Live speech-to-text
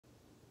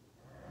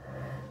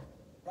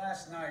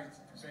Last night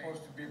is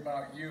supposed to be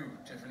about you,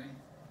 Tiffany.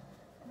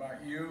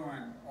 About you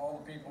and all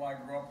the people I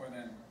grew up with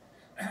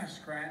in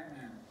Scranton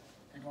and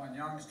people in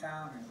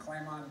Youngstown and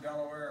Claymont,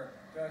 Delaware.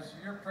 Does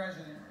your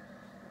president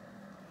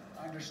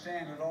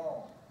understand at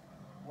all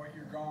what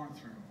you're going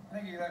through? I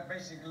think he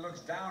basically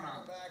looks down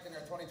on us. Back in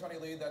their 2020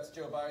 lead, that's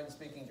Joe Biden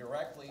speaking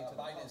directly to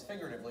Biden is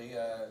figuratively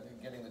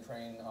getting the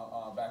train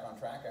back on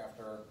track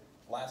after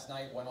last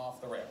night went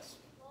off the rails.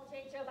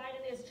 Joe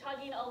Biden is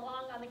chugging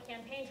along on the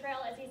campaign trail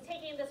as he's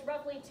taking this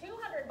roughly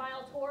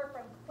 200-mile tour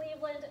from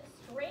Cleveland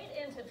straight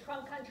into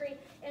Trump country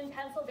in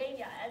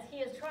Pennsylvania, as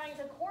he is trying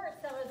to court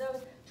some of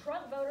those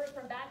Trump voters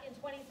from back in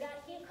 2010.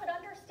 That he could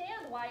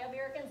understand why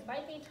Americans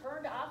might be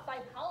turned off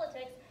by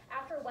politics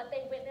after what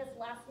they witnessed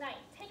last night.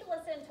 Take a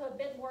listen to a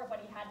bit more of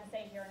what he had to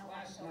say here in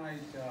Last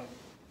night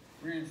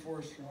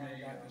reinforced for me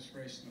I got this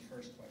race in the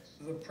first place.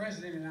 The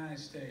President of the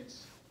United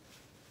States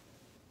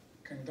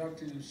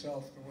conducting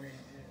himself the way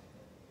he did.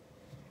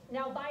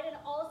 Now, Biden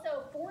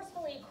also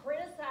forcefully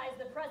criticized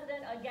the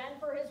president again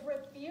for his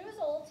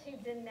refusal to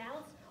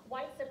denounce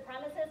white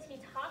supremacists.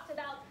 He talked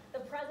about the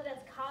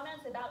president's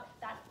comments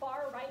about that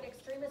far-right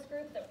extremist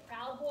group, the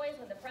Proud Boys,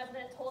 when the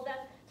president told them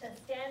to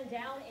stand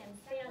down and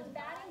stand.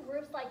 Combating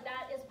groups like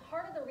that is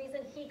part of the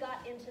reason he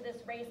got into this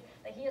race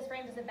that he has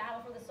framed as a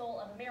battle for the soul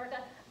of America.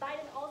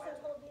 Biden also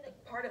told me that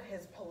part of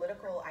his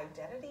political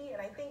identity, and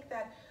I think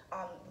that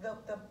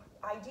the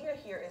idea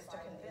here is to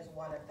convince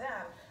one of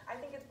them. I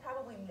think it's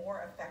probably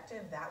more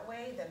effective that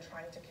way than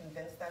trying to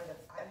convince them that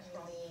Ivy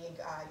League,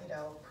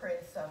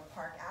 Prince of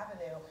Park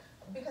Avenue,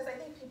 because I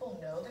think people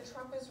know that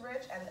Trump is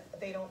rich and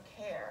they don't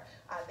care.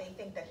 They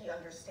think that he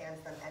understands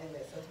them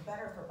anyway, so it's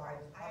better for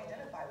Biden. I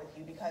identify with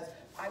you because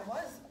I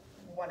was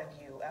one of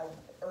you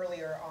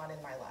earlier on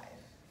in my life.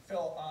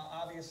 Phil,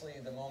 obviously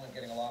the moment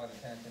getting a lot of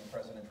attention,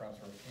 President Trump's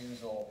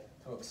refusal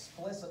to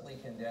explicitly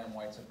condemn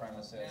white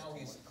supremacists. Now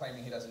he's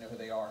claiming he doesn't know who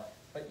they are.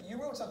 But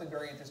you wrote something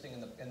very interesting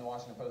in the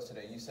Washington Post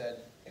today. You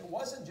said it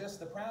wasn't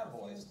just the Proud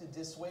Boys to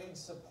dissuade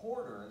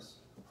supporters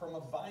from a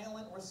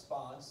violent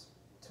response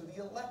to the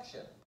election.